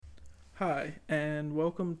Hi, and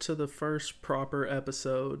welcome to the first proper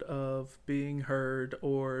episode of Being Heard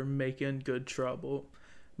or Making Good Trouble.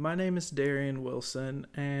 My name is Darian Wilson,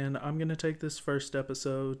 and I'm going to take this first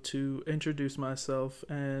episode to introduce myself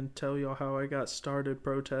and tell y'all how I got started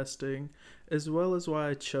protesting, as well as why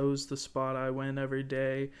I chose the spot I went every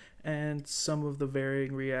day, and some of the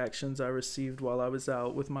varying reactions I received while I was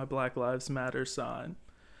out with my Black Lives Matter sign.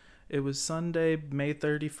 It was Sunday, May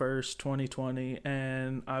 31st, 2020,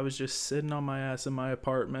 and I was just sitting on my ass in my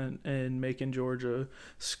apartment in Macon, Georgia,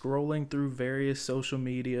 scrolling through various social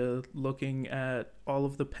media, looking at all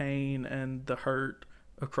of the pain and the hurt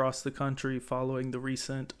across the country following the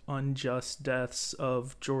recent unjust deaths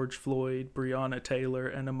of George Floyd, Breonna Taylor,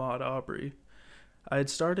 and Ahmaud Arbery. I had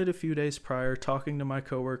started a few days prior talking to my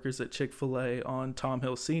coworkers at Chick-fil-A on Tom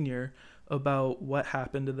Hill Sr. about what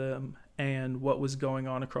happened to them and what was going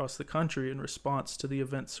on across the country in response to the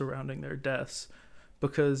events surrounding their deaths,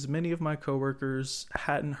 because many of my coworkers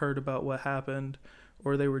hadn't heard about what happened,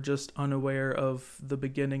 or they were just unaware of the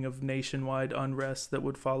beginning of nationwide unrest that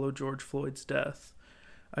would follow George Floyd's death.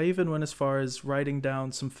 I even went as far as writing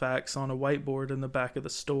down some facts on a whiteboard in the back of the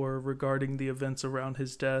store regarding the events around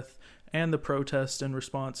his death and the protest in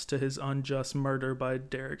response to his unjust murder by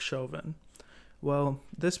Derek Chauvin. Well,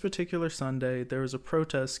 this particular Sunday, there was a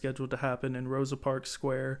protest scheduled to happen in Rosa Parks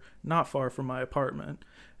Square, not far from my apartment.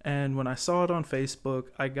 And when I saw it on Facebook,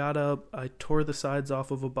 I got up, I tore the sides off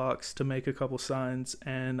of a box to make a couple signs,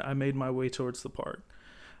 and I made my way towards the park.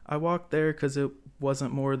 I walked there because it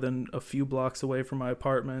wasn't more than a few blocks away from my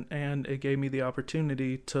apartment, and it gave me the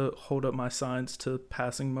opportunity to hold up my signs to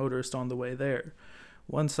passing motorists on the way there.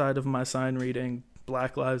 One side of my sign reading,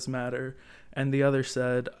 Black Lives Matter, and the other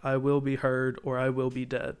said, I will be heard or I will be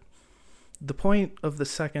dead. The point of the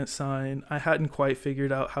second sign, I hadn't quite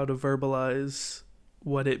figured out how to verbalize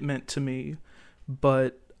what it meant to me,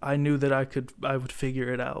 but I knew that I would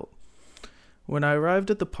figure it out. When I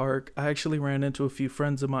arrived at the park, I actually ran into a few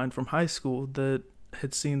friends of mine from high school that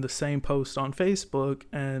had seen the same post on Facebook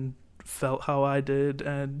and felt how I did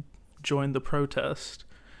and joined the protest.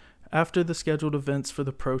 After the scheduled events for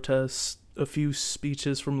the protests, a few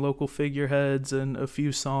speeches from local figureheads, and a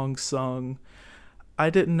few songs sung, I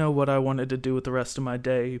didn't know what I wanted to do with the rest of my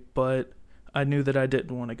day, but I knew that I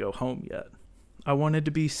didn't want to go home yet. I wanted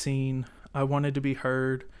to be seen. I wanted to be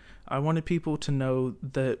heard. I wanted people to know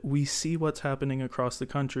that we see what's happening across the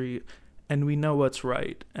country and we know what's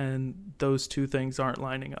right, and those two things aren't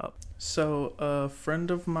lining up. So a friend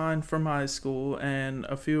of mine from high school and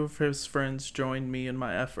a few of his friends joined me in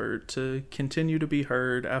my effort to continue to be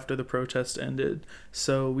heard after the protest ended,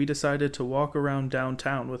 so we decided to walk around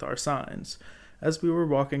downtown with our signs. As we were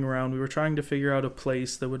walking around, we were trying to figure out a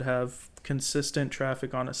place that would have consistent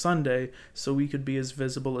traffic on a Sunday so we could be as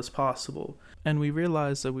visible as possible. And we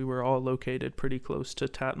realized that we were all located pretty close to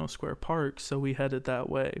Tatnall Square Park, so we headed that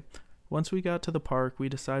way. Once we got to the park, we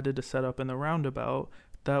decided to set up in the roundabout.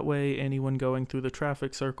 That way, anyone going through the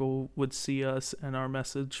traffic circle would see us and our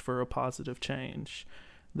message for a positive change.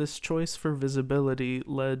 This choice for visibility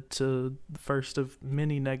led to the first of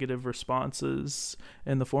many negative responses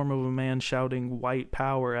in the form of a man shouting white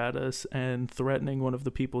power at us and threatening one of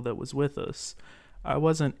the people that was with us. I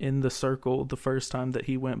wasn't in the circle the first time that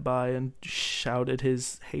he went by and shouted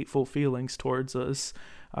his hateful feelings towards us.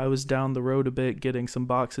 I was down the road a bit getting some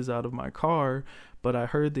boxes out of my car, but I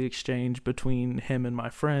heard the exchange between him and my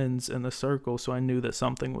friends in the circle, so I knew that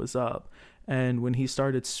something was up. And when he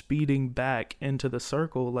started speeding back into the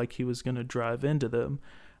circle like he was going to drive into them,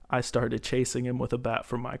 I started chasing him with a bat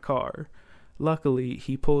from my car. Luckily,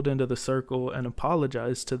 he pulled into the circle and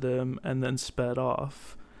apologized to them and then sped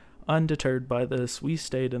off. Undeterred by this, we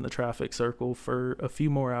stayed in the traffic circle for a few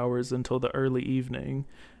more hours until the early evening,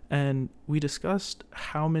 and we discussed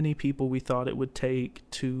how many people we thought it would take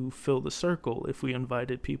to fill the circle if we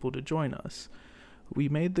invited people to join us. We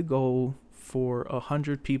made the goal for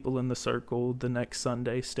 100 people in the circle the next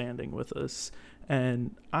Sunday standing with us,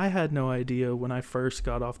 and I had no idea when I first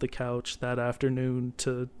got off the couch that afternoon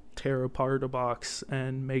to tear apart a box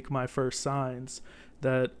and make my first signs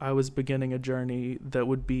that I was beginning a journey that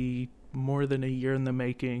would be more than a year in the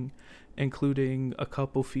making, including a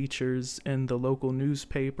couple features in the local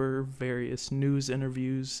newspaper, various news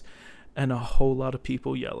interviews, and a whole lot of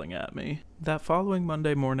people yelling at me. That following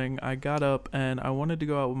Monday morning, I got up and I wanted to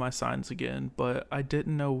go out with my signs again, but I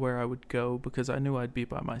didn't know where I would go because I knew I'd be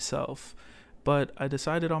by myself. But I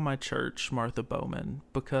decided on my church, Martha Bowman,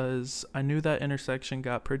 because I knew that intersection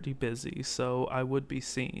got pretty busy, so I would be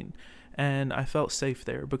seen. And I felt safe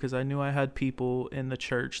there because I knew I had people in the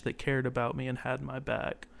church that cared about me and had my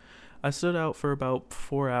back. I stood out for about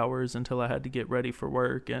 4 hours until I had to get ready for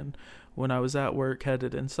work, and when I was at work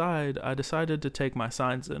headed inside, I decided to take my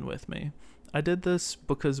signs in with me. I did this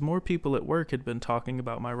because more people at work had been talking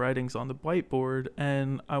about my writings on the whiteboard,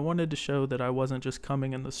 and I wanted to show that I wasn't just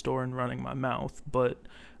coming in the store and running my mouth, but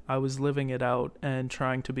I was living it out and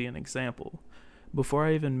trying to be an example. Before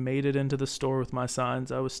I even made it into the store with my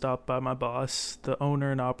signs, I was stopped by my boss, the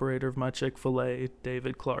owner and operator of my Chick-fil-A,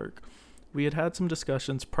 David Clark. We had had some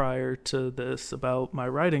discussions prior to this about my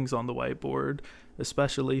writings on the whiteboard,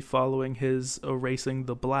 especially following his erasing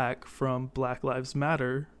the black from Black Lives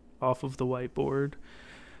Matter off of the whiteboard.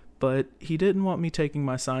 But he didn't want me taking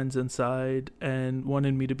my signs inside and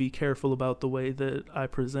wanted me to be careful about the way that I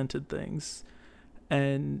presented things.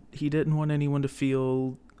 And he didn't want anyone to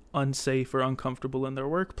feel unsafe or uncomfortable in their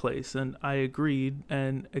workplace, and I agreed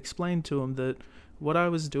and explained to him that what I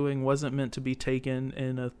was doing wasn't meant to be taken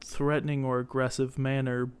in a threatening or aggressive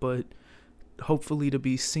manner, but hopefully to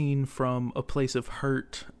be seen from a place of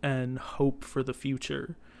hurt and hope for the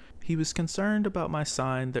future. He was concerned about my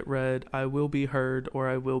sign that read, "I will be heard or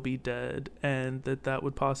I will be dead," and that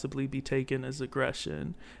would possibly be taken as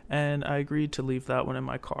aggression, and I agreed to leave that one in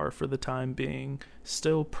my car for the time being,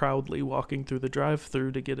 still proudly walking through the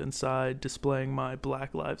drive-thru to get inside, displaying my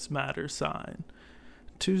Black Lives Matter sign.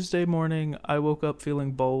 Tuesday morning, I woke up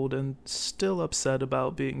feeling bold and still upset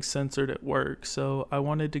about being censored at work, so I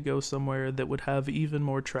wanted to go somewhere that would have even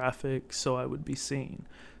more traffic so I would be seen.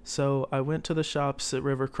 So I went to the shops at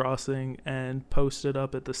River Crossing and posted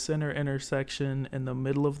up at the center intersection in the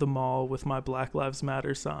middle of the mall with my Black Lives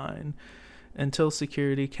Matter sign until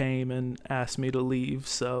security came and asked me to leave,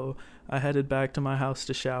 so I headed back to my house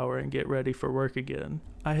to shower and get ready for work again.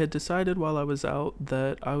 I had decided while I was out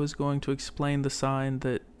that I was going to explain the sign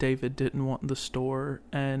that David didn't want in the store,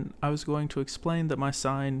 and I was going to explain that my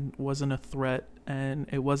sign wasn't a threat and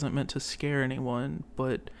it wasn't meant to scare anyone,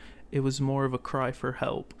 but it was more of a cry for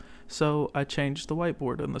help. So I changed the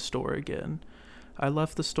whiteboard in the store again. I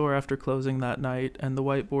left the store after closing that night, and the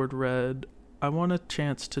whiteboard read, "I want a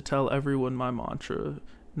chance to tell everyone my mantra,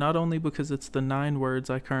 not only because it's the 9 words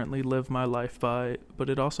I currently live my life by, but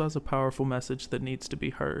it also has a powerful message that needs to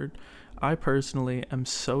be heard. I personally am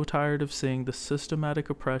so tired of seeing the systematic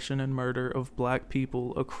oppression and murder of Black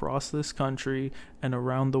people across this country and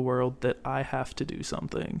around the world that I have to do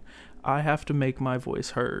something. I have to make my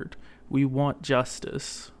voice heard. We want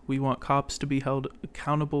justice. We want cops to be held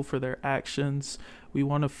accountable for their actions. We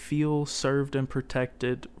want to feel served and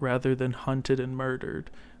protected rather than hunted and murdered.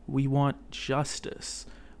 We want justice.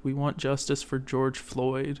 We want justice for George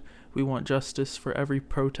Floyd. We want justice for every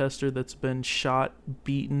protester that's been shot,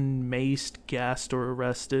 beaten, maced, gassed, or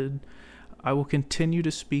arrested. I will continue to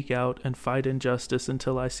speak out and fight injustice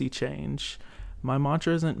until I see change. My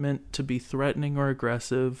mantra isn't meant to be threatening or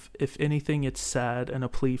aggressive. If anything, it's sad and a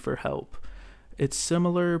plea for help. It's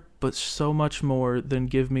similar, but so much more than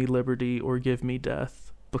give me liberty or give me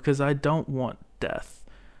death, because I don't want death.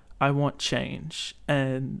 I want change,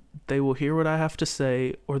 and they will hear what I have to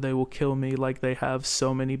say, or they will kill me like they have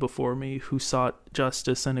so many before me who sought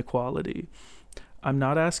justice and equality. I'm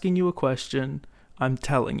not asking you a question, I'm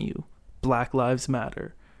telling you, Black Lives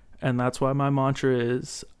Matter. And that's why my mantra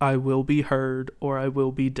is, I will be heard or I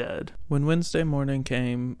will be dead. When Wednesday morning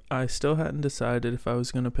came, I still hadn't decided if I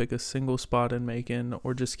was going to pick a single spot in Macon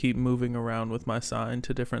or just keep moving around with my sign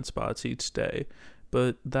to different spots each day.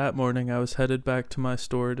 But that morning I was headed back to my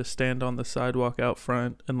store to stand on the sidewalk out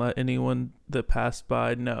front and let anyone that passed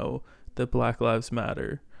by know that Black Lives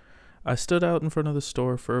Matter. I stood out in front of the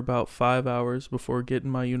store for about 5 hours before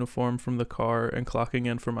getting my uniform from the car and clocking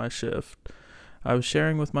in for my shift. I was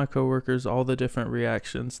sharing with my coworkers all the different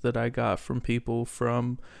reactions that I got from people,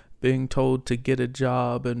 from being told to get a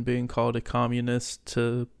job and being called a communist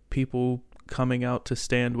to people coming out to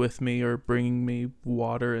stand with me or bringing me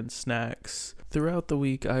water and snacks. Throughout the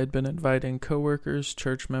week, I had been inviting coworkers,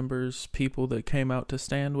 church members, people that came out to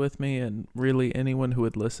stand with me, and really anyone who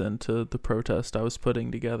would listen to the protest I was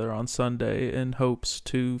putting together on Sunday in hopes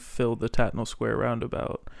to fill the Tatnall Square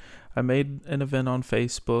roundabout. I made an event on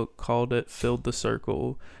Facebook, called it Filled the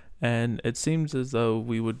Circle, and it seems as though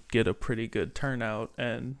we would get a pretty good turnout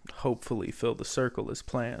and hopefully fill the circle as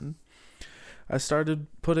planned. I started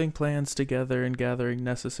putting plans together and gathering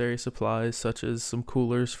necessary supplies such as some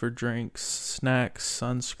coolers for drinks, snacks,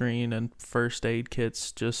 sunscreen, and first aid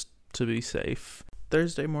kits just to be safe.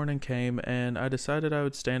 Thursday morning came and I decided I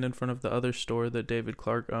would stand in front of the other store that David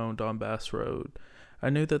Clark owned on Bass Road. I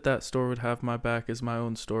knew that store would have my back as my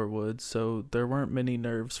own store would, so there weren't many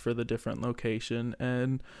nerves for the different location,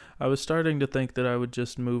 and I was starting to think that I would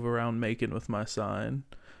just move around Macon with my sign.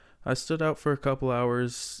 I stood out for a couple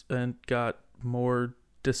hours and got more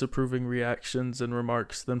disapproving reactions and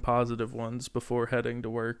remarks than positive ones before heading to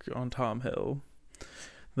work on Tom Hill.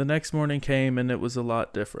 The next morning came and it was a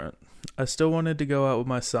lot different. I still wanted to go out with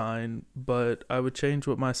my sign, but I would change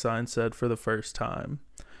what my sign said for the first time.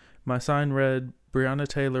 My sign read, Breonna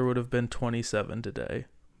Taylor would have been 27 today,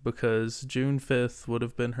 because June 5th would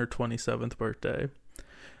have been her 27th birthday.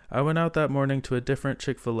 I went out that morning to a different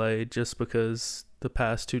Chick-fil-A just because the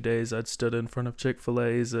past 2 days I'd stood in front of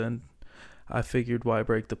Chick-fil-A's and I figured why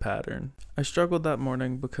break the pattern. I struggled that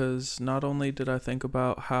morning because not only did I think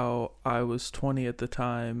about how I was 20 at the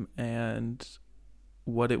time and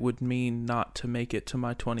what it would mean not to make it to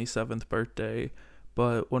my 27th birthday,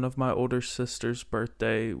 but one of my older sister's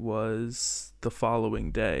birthday was the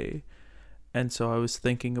following day. And so I was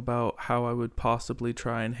thinking about how I would possibly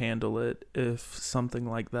try and handle it if something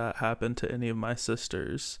like that happened to any of my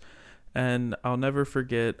sisters. And I'll never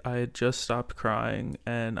forget, I had just stopped crying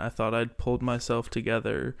and I thought I'd pulled myself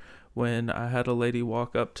together when I had a lady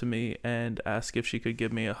walk up to me and ask if she could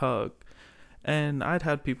give me a hug. And I'd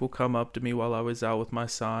had people come up to me while I was out with my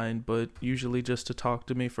sign, but usually just to talk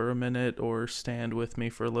to me for a minute or stand with me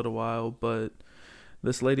for a little while. But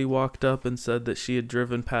this lady walked up and said that she had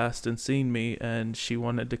driven past and seen me and she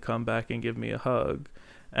wanted to come back and give me a hug.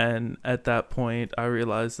 And at that point, I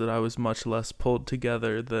realized that I was much less pulled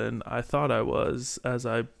together than I thought I was as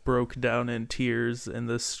I broke down in tears in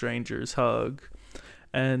this stranger's hug.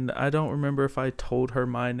 And I don't remember if I told her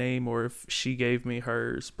my name or if she gave me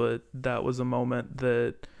hers, but that was a moment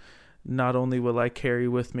that not only will I carry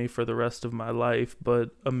with me for the rest of my life,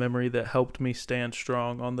 but a memory that helped me stand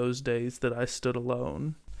strong on those days that I stood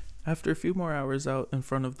alone. After a few more hours out in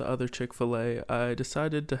front of the other Chick-fil-A, I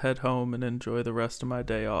decided to head home and enjoy the rest of my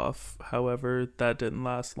day off. However, that didn't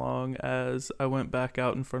last long as I went back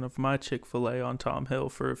out in front of my Chick-fil-A on Tom Hill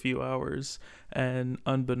for a few hours and,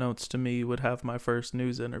 unbeknownst to me, would have my first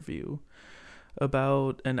news interview.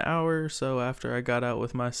 About an hour or so after I got out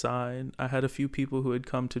with my sign, I had a few people who had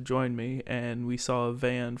come to join me, and we saw a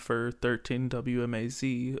van for 13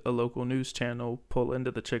 WMAZ, a local news channel, pull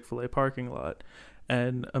into the Chick-fil-A parking lot.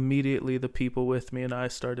 And immediately the people with me and I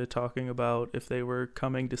started talking about if they were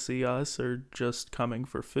coming to see us or just coming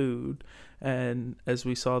for food. And as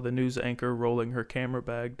we saw the news anchor rolling her camera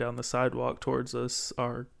bag down the sidewalk towards us,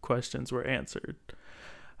 our questions were answered.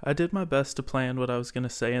 I did my best to plan what I was going to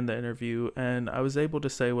say in the interview, and I was able to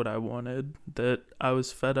say what I wanted, that I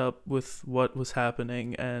was fed up with what was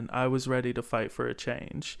happening and I was ready to fight for a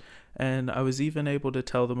change. And I was even able to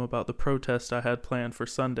tell them about the protest I had planned for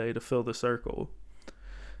Sunday to fill the circle.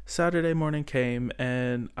 Saturday morning came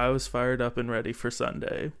and I was fired up and ready for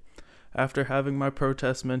Sunday. After having my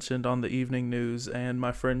protest mentioned on the evening news and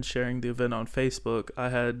my friends sharing the event on Facebook, I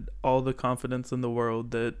had all the confidence in the world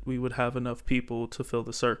that we would have enough people to fill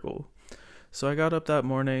the circle. So I got up that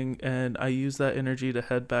morning and I used that energy to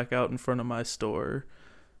head back out in front of my store.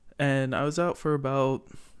 And I was out for about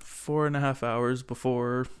 4.5 hours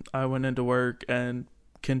before I went into work and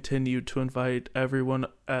continued to invite everyone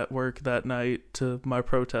at work that night to my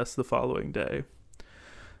protest the following day.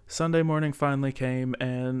 Sunday morning finally came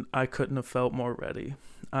and I couldn't have felt more ready.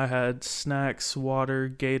 I had snacks, water,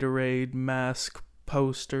 Gatorade, mask,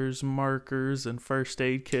 posters, markers, and first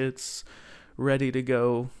aid kits ready to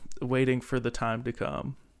go, waiting for the time to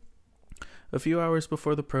come. A few hours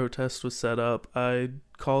before the protest was set up, I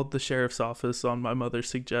called the sheriff's office on my mother's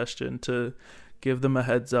suggestion to give them a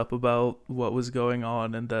heads up about what was going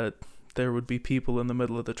on and that there would be people in the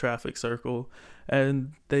middle of the traffic circle.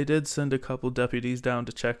 And they did send a couple deputies down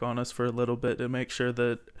to check on us for a little bit to make sure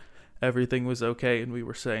that everything was okay and we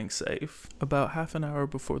were staying safe. About half an hour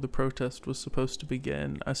before the protest was supposed to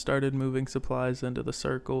begin, I started moving supplies into the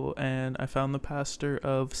circle and I found the pastor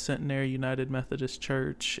of Centenary United Methodist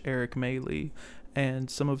Church, Eric Maley, and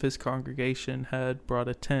some of his congregation had brought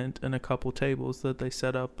a tent and a couple tables that they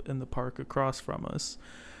set up in the park across from us.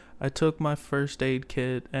 I took my first aid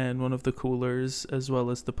kit and one of the coolers, as well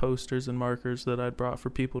as the posters and markers that I'd brought for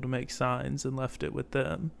people to make signs, and left it with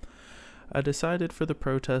them. I decided for the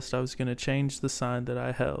protest I was going to change the sign that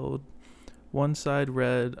I held. One side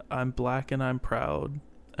read, "I'm black and I'm proud,"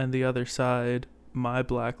 and the other side, "My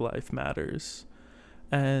Black Life Matters."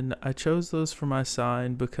 And I chose those for my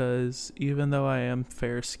sign because even though I am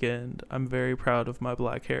fair-skinned, I'm very proud of my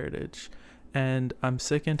black heritage. And I'm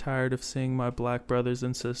sick and tired of seeing my black brothers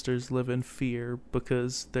and sisters live in fear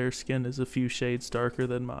because their skin is a few shades darker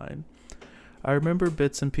than mine. I remember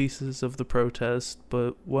bits and pieces of the protest,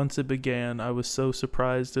 but once it began, I was so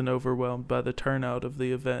surprised and overwhelmed by the turnout of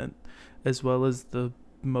the event, as well as the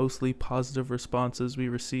mostly positive responses we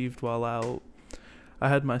received while out. I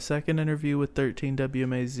had my second interview with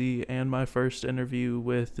 13WMAZ and my first interview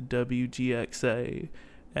with WGXA.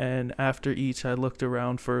 And after each, I looked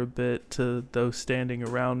around for a bit to those standing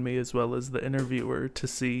around me as well as the interviewer to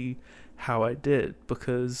see how I did,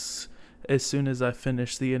 because as soon as I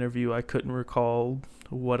finished the interview, I couldn't recall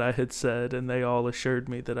what I had said, and they all assured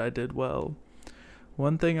me that I did well.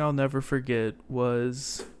 One thing I'll never forget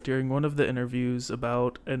was during one of the interviews,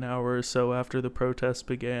 about an hour or so after the protest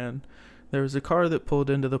began, there was a car that pulled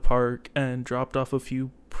into the park and dropped off a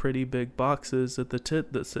few pretty big boxes at the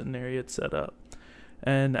tent that Centenary had set up.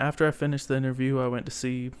 And after I finished the interview, I went to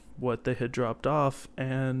see what they had dropped off,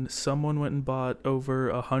 and someone went and bought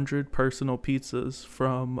over 100 personal pizzas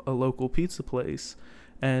from a local pizza place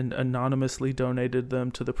and anonymously donated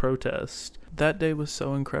them to the protest. That day was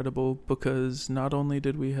so incredible because not only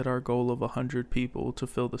did we hit our goal of 100 people to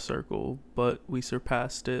fill the circle, but we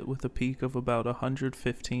surpassed it with a peak of about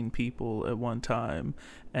 115 people at one time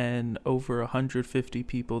and over 150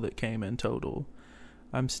 people that came in total.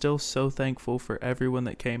 I'm still so thankful for everyone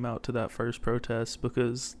that came out to that first protest,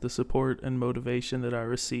 because the support and motivation that I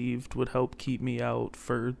received would help keep me out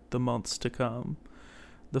for the months to come.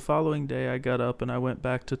 The following day, I got up and I went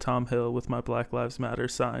back to Tom Hill with my Black Lives Matter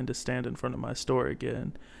sign to stand in front of my store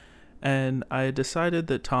again. And I had decided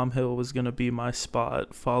that Tom Hill was going to be my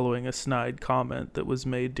spot following a snide comment that was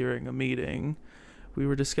made during a meeting. We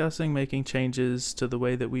were discussing making changes to the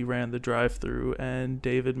way that we ran the drive-thru, and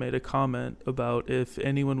David made a comment about if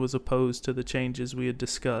anyone was opposed to the changes we had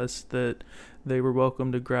discussed, that they were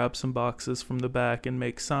welcome to grab some boxes from the back and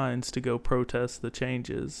make signs to go protest the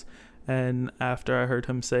changes. And after I heard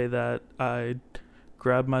him say that, I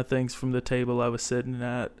grabbed my things from the table I was sitting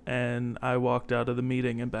at, and I walked out of the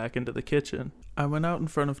meeting and back into the kitchen. I went out in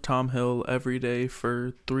front of Tom Hill every day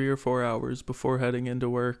for 3 or 4 hours before heading into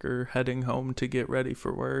work or heading home to get ready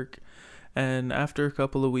for work. And after a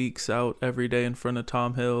couple of weeks out every day in front of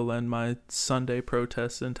Tom Hill and my Sunday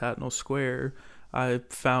protests in Tatnall Square, I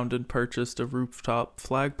found and purchased a rooftop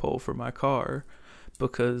flagpole for my car,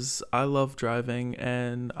 because I love driving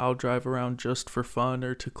and I'll drive around just for fun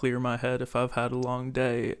or to clear my head if I've had a long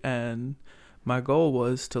day. And my goal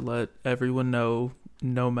was to let everyone know,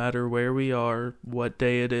 no matter where we are, what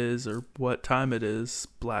day it is, or what time it is,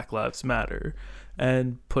 Black Lives Matter.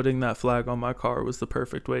 And putting that flag on my car was the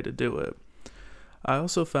perfect way to do it. I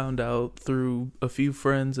also found out through a few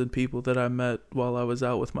friends and people that I met while I was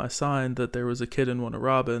out with my sign that there was a kid in Warner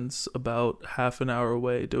Robins about half an hour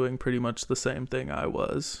away doing pretty much the same thing I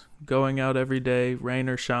was. Going out every day, rain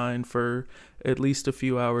or shine, for at least a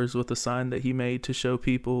few hours with a sign that he made to show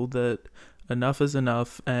people that enough is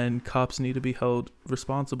enough and cops need to be held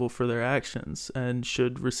responsible for their actions and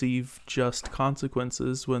should receive just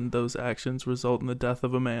consequences when those actions result in the death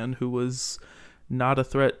of a man who was not a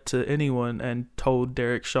threat to anyone and told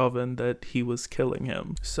Derek Chauvin that he was killing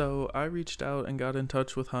him. So I reached out and got in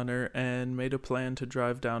touch with Hunter and made a plan to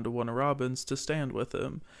drive down to Warner Robins to stand with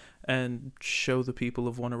him and show the people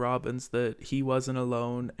of Warner Robins that he wasn't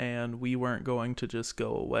alone and we weren't going to just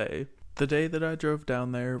go away. The day that I drove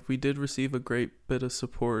down there, we did receive a great bit of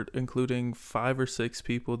support, including 5 or 6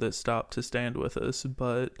 people that stopped to stand with us,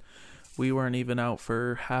 but we weren't even out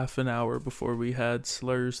for half an hour before we had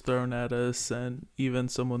slurs thrown at us and even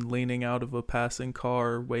someone leaning out of a passing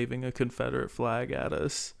car waving a Confederate flag at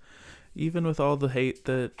us. Even with all the hate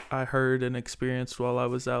that I heard and experienced while I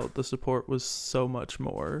was out, the support was so much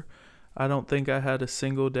more. I don't think I had a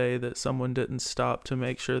single day that someone didn't stop to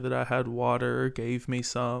make sure that I had water or gave me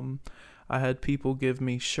some. I had people give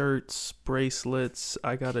me shirts, bracelets.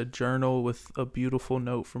 I got a journal with a beautiful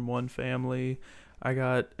note from one family. I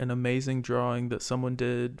got an amazing drawing that someone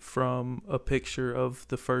did from a picture of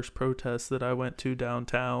the first protest that I went to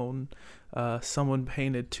downtown. Someone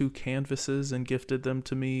painted 2 canvases and gifted them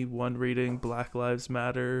to me, one reading Black Lives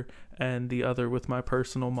Matter and the other with my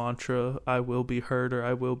personal mantra, I will be heard or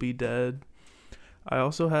I will be dead. I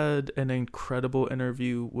also had an incredible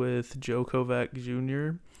interview with Joe Kovac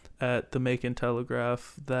Jr. at the Macon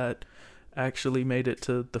Telegraph that actually made it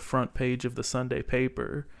to the front page of the Sunday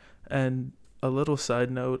paper. And a little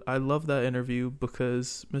side note, I love that interview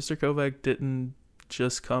because Mr. Kovac didn't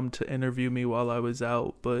just come to interview me while I was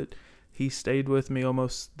out, but he stayed with me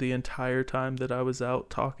almost the entire time that I was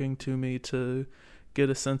out, talking to me to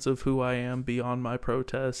get a sense of who I am beyond my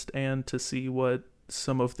protest and to see what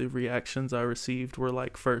some of the reactions I received were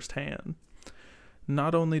like firsthand.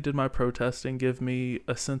 Not only did my protesting give me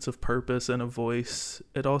a sense of purpose and a voice,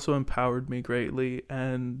 it also empowered me greatly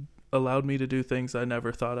and allowed me to do things I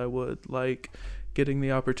never thought I would, like getting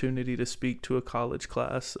the opportunity to speak to a college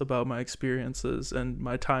class about my experiences and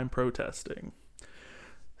my time protesting.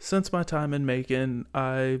 Since my time in Macon,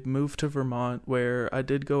 I moved to Vermont where I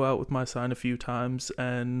did go out with my sign a few times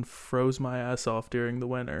and froze my ass off during the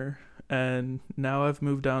winter. And now I've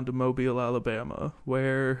moved down to Mobile, Alabama,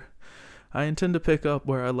 where I intend to pick up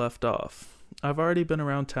where I left off. I've already been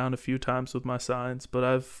around town a few times with my signs, but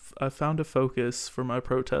I've found a focus for my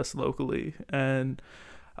protests locally, and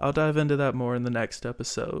I'll dive into that more in the next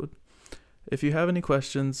episode. If you have any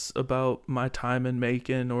questions about my time in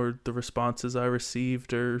Macon or the responses I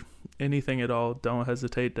received or anything at all, don't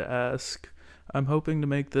hesitate to ask. I'm hoping to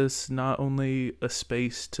make this not only a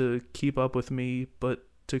space to keep up with me, but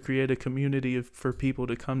to create a community for people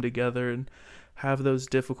to come together and have those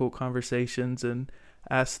difficult conversations and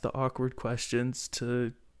ask the awkward questions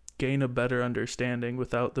to gain a better understanding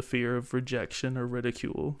without the fear of rejection or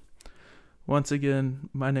ridicule. Once again,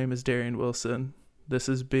 my name is Darian Wilson. This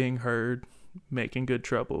is Being Heard, Making Good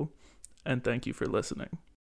Trouble, and thank you for listening.